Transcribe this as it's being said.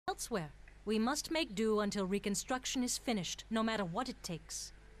elsewhere. We must make do until reconstruction is finished, no matter what it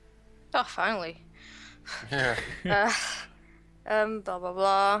takes. Oh, finally. Yeah. Blah blah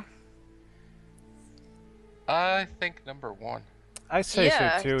blah. I think number 1. I say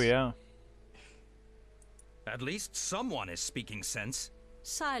Yeah, so too, yeah. At least someone is speaking sense.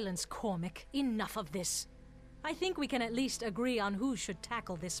 Silence, Cormac. Enough of this. I think we can at least agree on who should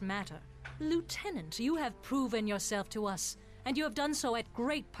tackle this matter. Lieutenant, you have proven yourself to us, and you have done so at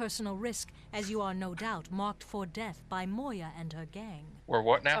great personal risk, as you are no doubt marked for death by Moya and her gang. We're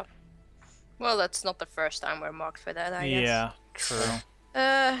what now? Well, that's not the first time we're marked for that, I guess. Yeah,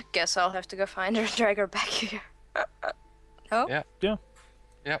 true. Guess I'll have to go find her and drag her back here. No? Yeah. Yeah.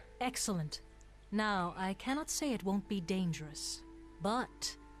 Yep. Excellent. Now, I cannot say it won't be dangerous,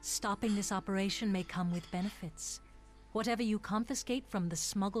 but stopping this operation may come with benefits. Whatever you confiscate from the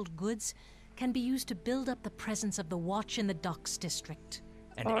smuggled goods can be used to build up the presence of the Watch in the Docks district.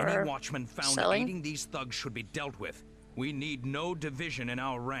 And Or any watchman found selling. aiding these thugs should be dealt with. We need no division in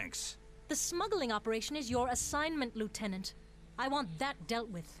our ranks. The smuggling operation is your assignment, Lieutenant. I want that dealt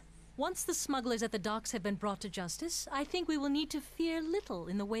with. Once the smugglers at the docks have been brought to justice, I think we will need to fear little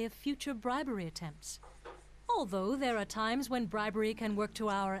in the way of future bribery attempts. Although there are times when bribery can work to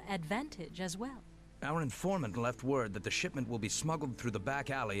our advantage as well. Our informant left word that the shipment will be smuggled through the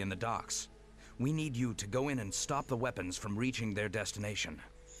back alley in the docks. We need you to go in and stop the weapons from reaching their destination.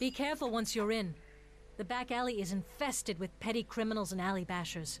 Be careful once you're in. The back alley is infested with petty criminals and alley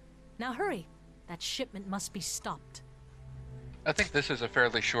bashers. Now hurry. That shipment must be stopped. I think this is a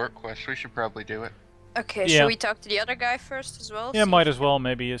fairly short quest. We should probably do it. Okay, Yeah. should we talk to the other guy first as well? Yeah, See might if- as well.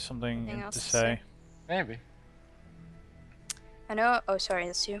 Maybe he has something Anything to else to say. say? Maybe. I know. Oh, sorry,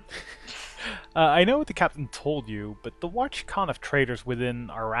 that's you. I know what the captain told you, but the Watch can't have traitors within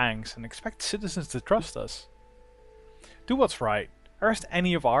our ranks and expect citizens to trust us. Do what's right. Arrest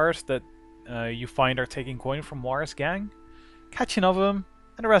any of ours that you find are taking coin from War's gang. Catch enough of them,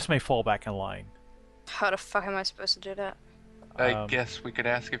 and the rest may fall back in line. How the fuck am I supposed to do that? I guess we could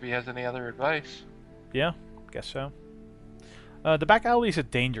ask if he has any other advice. Yeah, guess so. The back alley is a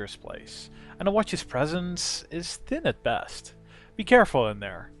dangerous place, and the Watch's presence is thin at best. Be careful in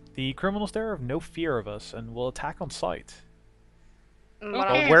there. The criminals there have no fear of us and will attack on sight. What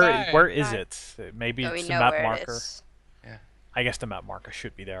Okay. I'm- Well, where is Fine. it? Maybe No, we it's the know map where it marker. is. I guess the map marker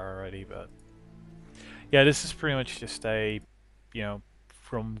should be there already, but yeah, this is pretty much just a,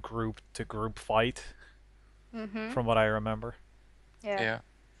 from group to group fight, Mm-hmm. from what I remember. Yeah. Yeah.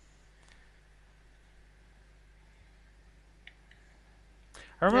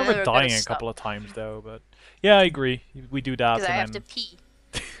 I remember we're gonna dying a stop. couple of times though, but yeah, I agree. We do that, Because I have and to then pee.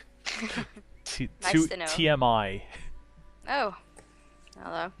 T- Nice to know. TMI. Oh.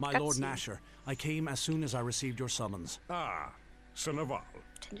 Hello. My Lord Nasher, I came as soon as I received your summons. Ah, Sir Naval.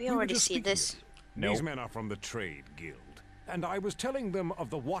 Did we were already just see speaking this? of it. Nope. These men are from the Trade Guild, and I was telling them of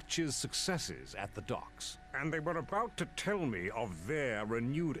the Watch's successes at the docks. And they were about to tell me of their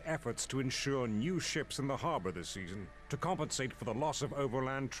renewed efforts to ensure new ships in the harbor this season, to compensate for the loss of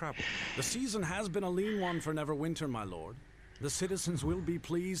overland travel. The season has been a lean one for Neverwinter, my lord. The citizens will be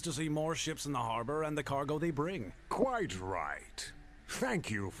pleased to see more ships in the harbor and the cargo they bring. Quite right. Thank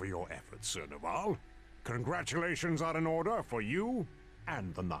you for your efforts, Sir Naval. Congratulations are in order for you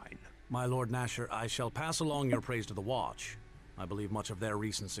and the Nine. My Lord Nasher, I shall pass along your praise to the Watch. I believe much of their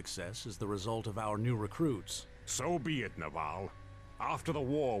recent success is the result of our new recruits. So be it, Naval. After the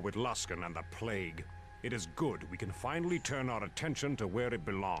war with Luskan and the Plague, it is good we can finally turn our attention to where it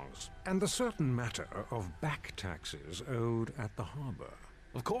belongs. And the certain matter of back taxes owed at the harbor.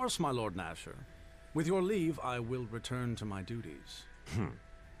 Of course, my Lord Nasher. With your leave, I will return to my duties.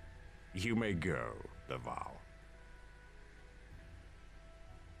 You may go, Naval.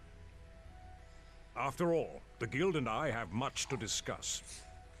 After all, the Guild and I have much to discuss.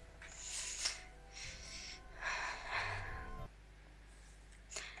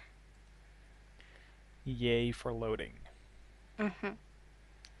 Yay for loading. Mm-hmm.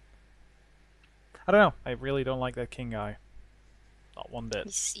 I don't know. I really don't like that king guy. Not one bit.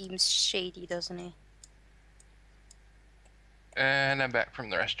 He seems shady, doesn't he? And I'm back from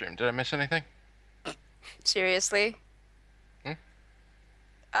the restroom. Did I miss anything? Seriously? Hmm?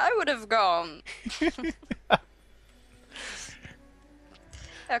 I would have gone.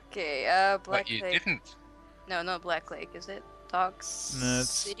 Okay, Black But you Lake. didn't. No, not Black Lake, is it? Docks No, it's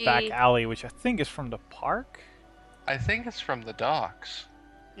City? back alley, which I think is from the park. I think it's from the docks.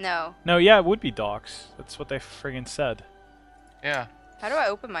 No. No, yeah, it would be docks. That's what they friggin' said. Yeah. How do I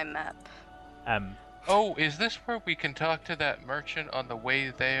open my map? Oh, is this where we can talk to that merchant on the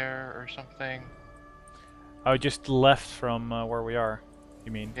way there or something? I just left from where we are.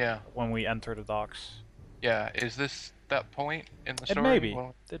 You mean? Yeah. When we enter the docks. Yeah, is this that point in the It story? may be.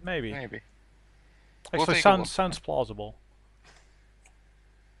 Well, It may be. maybe. We'll Actually, take a look. sounds plausible.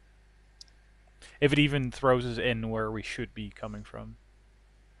 If it even throws us in where we should be coming from.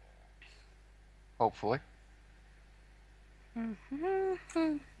 Hopefully.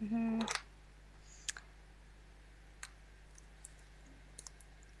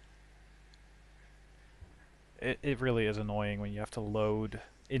 It really is annoying when you have to load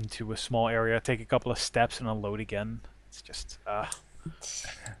into a small area, take a couple of steps, and then load again. It's just, Yep.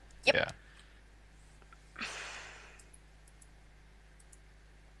 Yeah.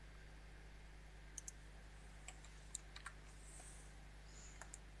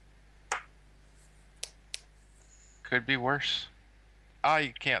 Could be worse.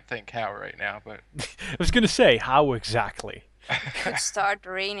 I can't think how right now, but I was gonna say, how exactly? Could start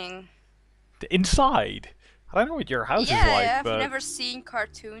raining. Inside? I don't know what your house is like, Have but... you never seen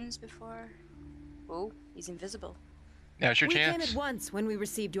cartoons before? Oh, he's invisible. now's your We came chance. at once when we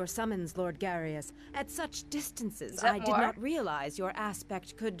received your summons, Lord Garius. At such distances, Is that I did more? not realize your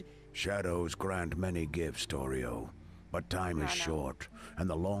aspect could... Shadows grant many gifts, Torio. But time is short, and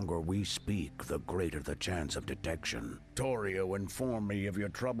the longer we speak, the greater the chance of detection. Torio informed me of your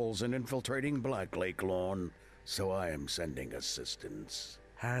troubles in infiltrating Black Lake Lawn, so I am sending assistance.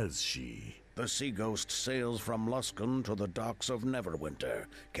 Has she? The Sea Ghost sails from Luskan to the docks of Neverwinter,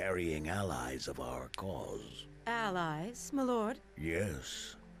 carrying allies of our cause. Allies, my lord?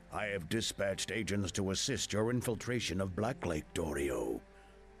 Yes. I have dispatched agents to assist your infiltration of Black Lake, Torio.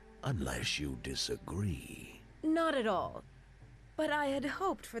 Unless you disagree. Not at all. But I had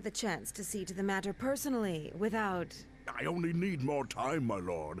hoped for the chance to see to the matter personally, without... I only need more time, my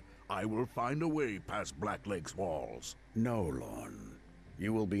lord. I will find a way past Black Lake's walls. No, Lorne.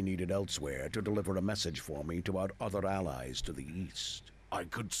 You will be needed elsewhere to deliver a message for me to our other allies to the east. I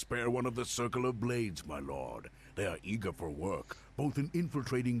could spare one of the Circle of Blades, my lord. They are eager for work, both in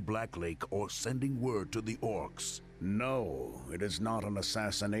infiltrating Black Lake or sending word to the orcs. No, it is not an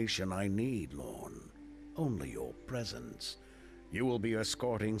assassination I need, Lorne. Only your presence. You will be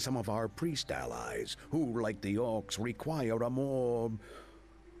escorting some of our priest allies, who, like the orcs, require a more...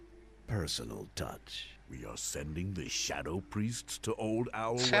 personal touch. We are sending the Shadow Priests to Old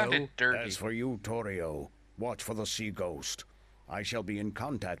Owl Sounded Well? dirty. As for you, Torio, watch for the Sea Ghost. I shall be in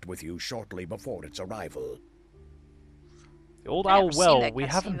contact with you shortly before its arrival. The Old I've Owl never seen Well, that we cutscene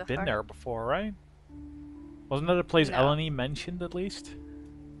haven't been before. there before, right? Wasn't that a place No. Eleni mentioned, at least?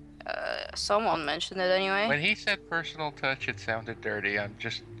 Someone mentioned it anyway. When he said personal touch, it sounded dirty. I'm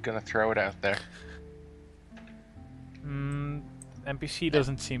just gonna throw it out there. NPC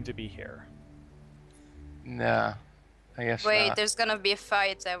doesn't seem to be here. Nah, I guess Wait, not. there's gonna be a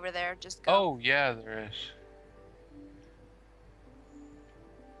fight over there. Just go. Oh, yeah, there is.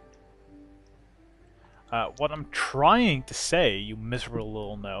 What I'm trying to say, you miserable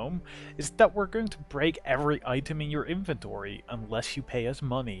little gnome, is that we're going to break every item in your inventory unless you pay us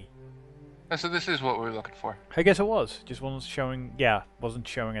money. Oh, so this is what we were looking for. I guess it was. Just wasn't showing. Yeah, wasn't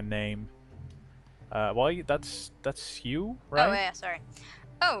showing a name. Well, that's you, right? Oh yeah, sorry.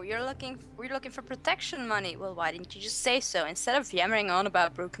 Oh, we're looking for protection money. Well, why didn't you just say so instead of yammering on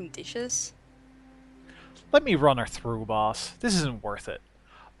about broken dishes? Let me run her through, boss. This isn't worth it.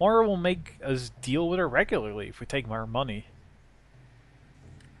 Mara will make us deal with her regularly if we take our money.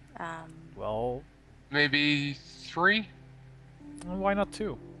 Well, Maybe 3? why not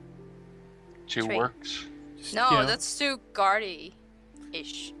 2? 2 3. works. Just, No, you know, that's too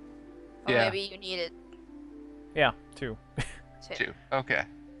guardy-ish. Or Yeah. maybe you need it. Yeah, 2. 2. Okay.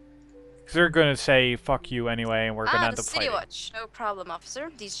 Because they're gonna say fuck you anyway, and we're gonna Ah, end the up City fighting. Watch. No problem,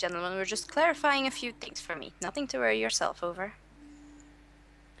 officer. These gentlemen were just clarifying a few things for me. Nothing to worry yourself over.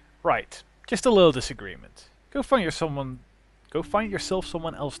 Right. Just a little disagreement. Go find yourself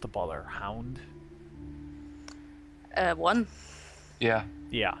someone else to bother, hound. One. Yeah.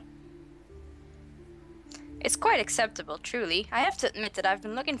 Yeah. It's quite acceptable, truly. I have to admit that I've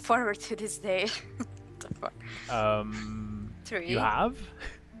been looking forward to this day. What the fuck? 3. You have?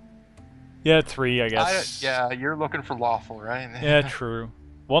 Yeah, 3, I I, guess. yeah, you're looking for lawful, right? Yeah, true.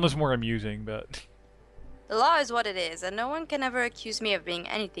 1 is more amusing, but... The law is what it is, and no one can ever accuse me of being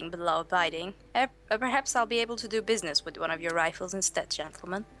anything but law-abiding. Perhaps I'll be able to do business with one of your rifles instead,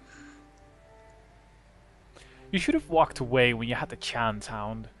 gentlemen. You should have walked away when you had the chance,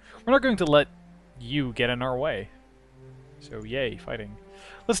 hound. We're not going to let you get in our way. So, yay, fighting.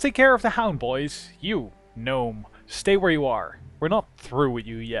 Let's take care of the hound, boys. You, gnome, stay where you are. We're not through with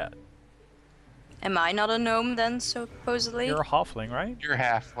you yet. Am I not a gnome then, supposedly? You're a halfling, right? You're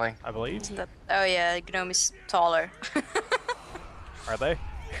halfling. I believe. Oh yeah, gnome is taller. Are they?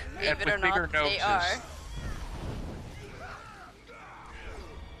 Believe And it with or bigger not, they are. noses.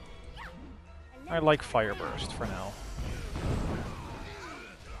 I like Fire Burst for now.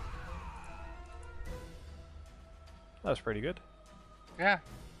 That's pretty good. Yeah,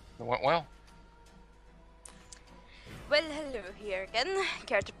 it went well. Well, hello here again.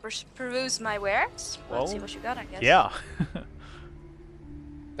 Care to peruse my wares? Well, Let's see what you got, I guess. Yeah.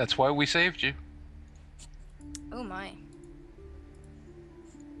 That's why we saved you. Oh my.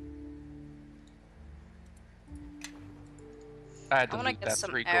 I had I to wanna loot get that some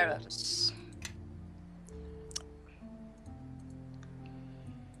 3 gold. arrows.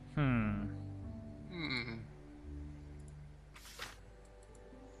 Hmm.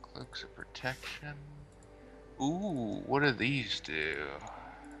 Cloaks of protection. Ooh, what do these do?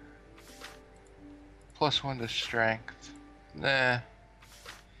 +1 to strength. Nah.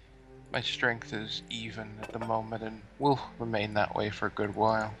 My strength is even at the moment and will remain that way for a good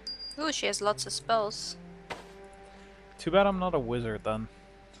while. Ooh, she has lots of spells. Too bad I'm not a wizard then.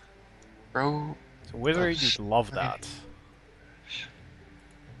 Bro. So wizard, you'd love that.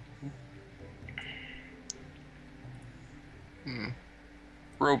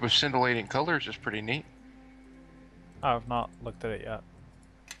 Robe of scintillating colors is pretty neat. I've not looked at it yet.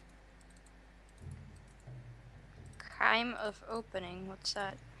 Crime of opening, what's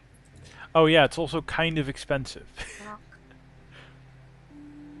that? Oh yeah, it's also kind of expensive. Rock.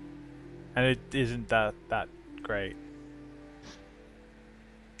 And it isn't that great.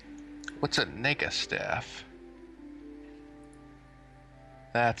 What's a nega staff?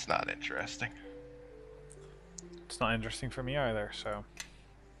 That's not interesting. It's not interesting for me either, so...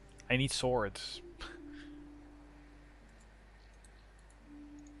 I need swords.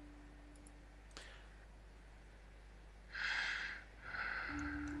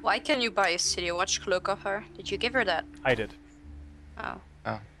 Why can you buy a City Watch cloak of her? Did you give her that? I did. Oh.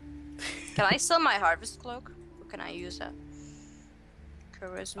 Oh. Can I sell my harvest cloak? Or can I use that?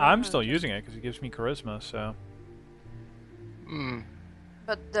 Charisma. I'm still using it because it gives me charisma, so...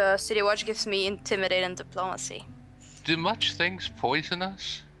 But the City Watch gives me intimidate and diplomacy. Do much things poison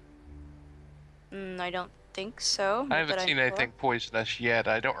us? I don't think so. I haven't seen anything poison us yet.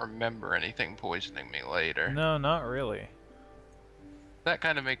 I don't remember anything poisoning me later. No, not really. That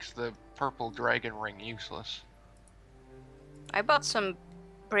kind of makes the purple dragon ring useless. I bought some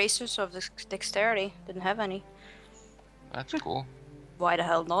bracers of dexterity. Didn't have any. That's cool. Why the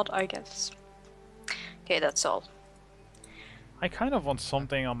hell not, I guess. Okay, that's all. I kind of want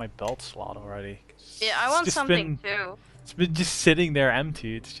something on my belt slot already. Yeah, I want something too. It's been just sitting there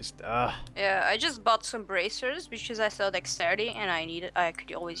empty. It's just, Yeah, I just bought some bracers because I saw dexterity and I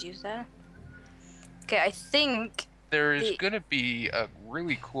could always use that. Okay, I think There is gonna be a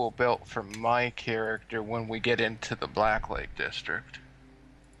really cool belt for my character when we get into the Black Lake district.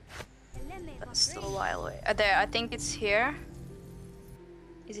 that's still a while away. There, I think it's here.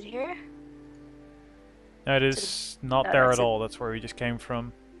 Is it here? no, it is not no, there that's at it. all. That's where we just came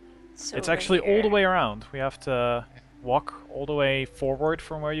from. It's It's over actually all the here. way around. We have to walk all the way forward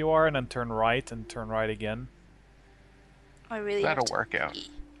from where you are and then turn right and turn right again. I really That'll have to work out. pee.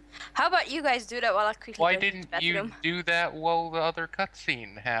 How about you guys do that while I quickly Why go to the didn't you bathroom? do that while the other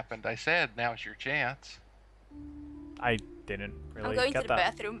cutscene happened? I said, now's your chance. I didn't really I'm going get to the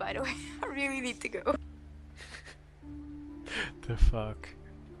that. bathroom, by the way. I really need to go. The fuck?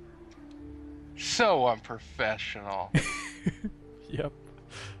 So unprofessional. Yep.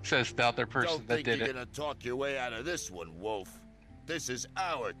 Says the other person Don't that think did you're it. gonna talk your way out of this one, Wolf. This is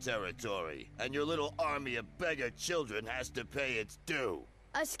our territory, and your little army of beggar children has to pay its due.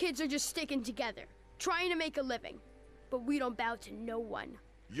 Us kids are just sticking together, trying to make a living. But we don't bow to no one.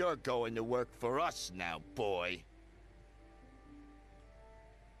 You're going to work for us now, boy.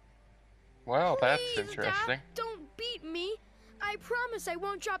 Well, that's Please, interesting. Dad, don't beat me. I promise I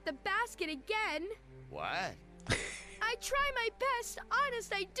won't drop the basket again. What? I try my best,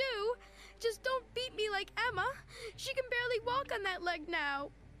 honest I do. Just don't beat me like Emma. She can barely walk on that leg now.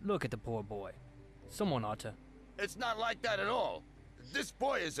 Look at the poor boy. Someone ought to... It's not like that at all. This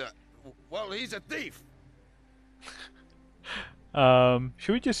boy is well, he's a thief.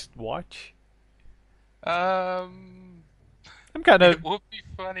 Should we just watch? I'm kind of... It would be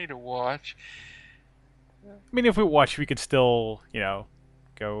funny to watch. I mean, if we watch, we could still, you know,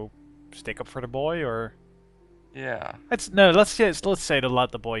 go stick up for the boy, or... Yeah. Let's say to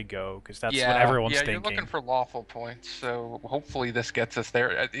let the boy go, because that's what everyone's you're thinking. looking for lawful points, so hopefully this gets us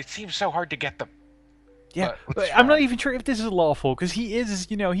there. It seems so hard to get them. Yeah, But let's I'm not try. even sure if this is lawful, because he is,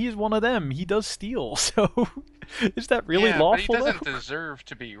 he is one of them. He does steal, so is that really Yeah, but he lawful, doesn't though? deserve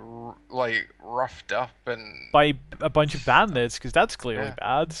to be, like, roughed up and... By a bunch of bandits, because that's clearly Yeah.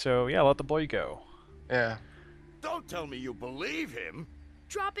 bad, so yeah, let the boy go. Yeah. Don't tell me you believe him.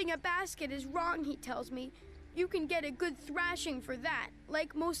 Dropping a basket is wrong, he tells me. You can get a good thrashing for that,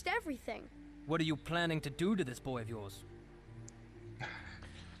 like most everything. What are you planning to do to this boy of yours?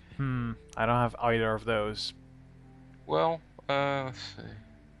 I don't have either of those. Well, let's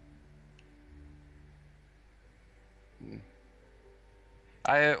see.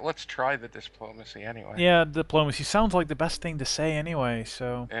 Let's try the diplomacy anyway. Yeah, diplomacy sounds like the best thing to say anyway,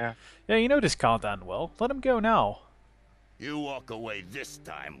 so... Yeah. Yeah, this can't end well. Let him go now. You walk away this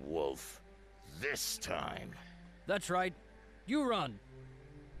time, Wolf. This time. That's right. You run.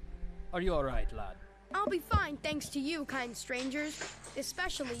 Are you alright, lad? I'll be fine thanks to you, kind strangers.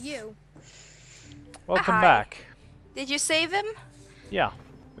 Especially you. Welcome Hi. back. Did you save him? Yeah,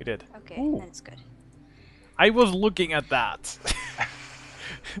 we did. Okay, Ooh. that's good. I was looking at that.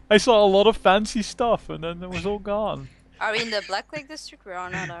 I saw a lot of fancy stuff, and then it was all gone. Are we in the Black Lake district? We are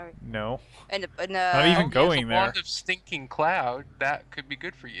not, are we? No. In the, Not even going a there. wand of stinking cloud. That could be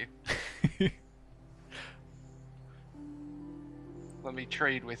good for you. Let me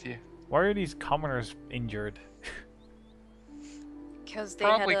trade with you. Why are these commoners injured? Because they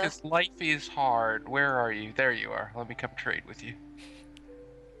Probably had a... because life is hard. Where are you? There you are. Let me come trade with you.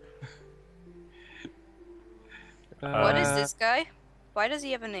 What is this guy? Why does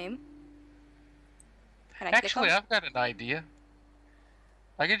he have a name? Can I Actually, click on? I've got an idea.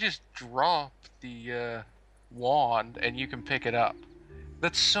 I could just drop the wand and you can pick it up.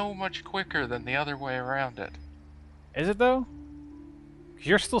 That's so much quicker than the other way around it. Is it though? 'Cause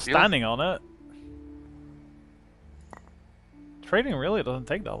you're still standing on it. Trading really doesn't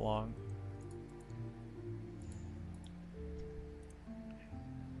take that long.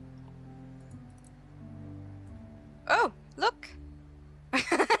 Oh, look!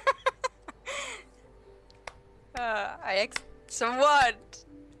 Someone!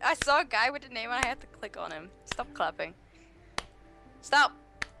 I saw a guy with a name and I had to click on him. Stop clapping. Stop!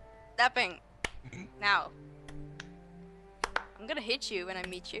 Clapping! Now. I'm gonna hit you when I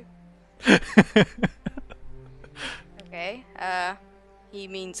meet you. Okay, he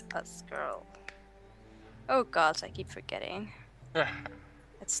means us, girl. Oh god, I keep forgetting.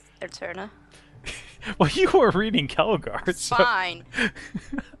 It's Eterna. Well, you were reading Kelgar, so... Fine.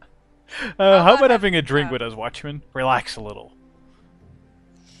 how about having a drink with us, Watchman? Relax a little.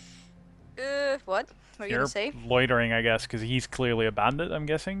 What? What were you You're gonna say? loitering, I guess, because he's clearly a bandit, I'm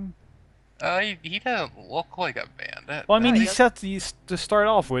guessing? He doesn't look like a bandit. Well, I mean, No, he he said, to start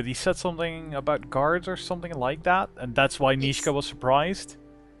off with, he said something about guards or something like that, and that's why Nishka was surprised.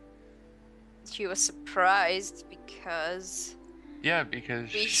 She was surprised because... Yeah, because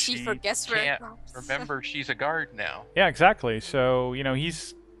she she forgets where it can't goes. remember she's a guard now. Yeah, exactly. So,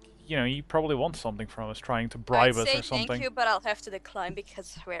 he's... he probably wants something from us, trying to bribe us I'd say or something. thank you, but I'll have to decline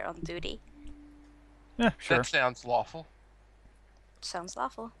because we're on duty. Yeah, sure. That sounds lawful. Sounds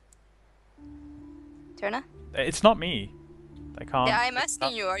lawful. Turna? It's not me. I can't... Yeah, I'm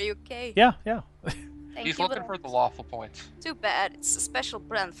asking you, are you okay? Yeah, yeah. Thank He's you, looking but for the lawful points. too bad. It's a special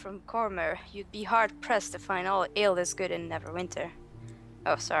brand from Cormer. You'd be hard-pressed to find all ale this good in Neverwinter.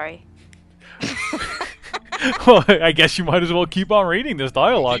 Oh, sorry. Well, I guess you might as well keep on reading this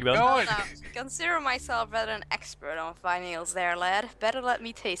dialogue Keep then. going. Now, consider myself rather an expert on fine ales there, lad. Better let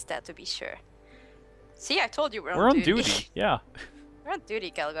me taste that to be sure. See, I told you we're We're on duty, yeah. We're on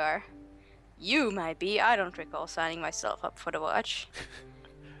duty, Kelgar. You might be. I don't recall signing myself up for the watch.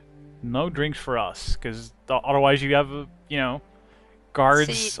 No drinks for us, because otherwise you have,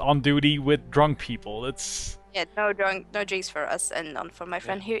 guards See- on duty with drunk people. It's... Yeah, no drinks for us, and none for my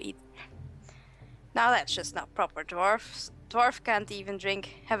friend here either. Now that's just not proper, dwarf. Dwarf can't even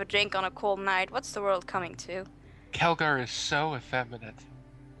have a drink on a cold night. What's the world coming to? Kelgar is so effeminate.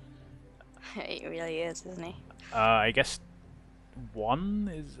 He really is, isn't he? I guess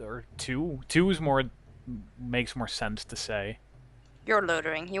one is, or two. Two is more, makes more sense to say. You're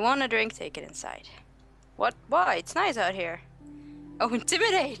loitering. You want a drink? Take it inside. What? Why? It's nice out here. Oh,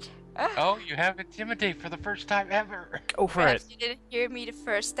 intimidate! Ah. Oh, you have intimidate for the first time ever. Go for Perhaps it. you didn't hear me the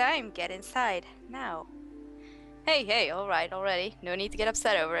first time. Get inside. Now. Hey, alright, already. No need to get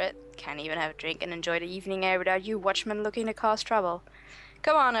upset over it. Can't even have a drink and enjoy the evening air without you watchmen looking to cause trouble.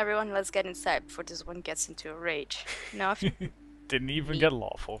 Come on, everyone, let's get inside before this one gets into a rage. Now, if you... Didn't even get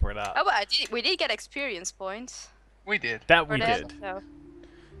lawful for that. Oh, but we did get experience points. We did. That for we that, did. so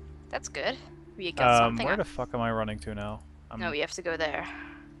that's good. We got something. Where the fuck am I running to now? No, we have to go there.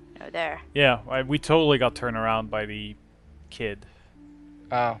 No, there. Yeah, we totally got turned around by the kid.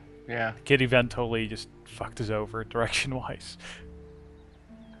 Oh, yeah. The kid event totally just fucked us over direction-wise.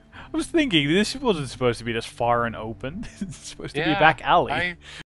 I was thinking, this wasn't supposed to be this far and open. It's supposed to be a back alley.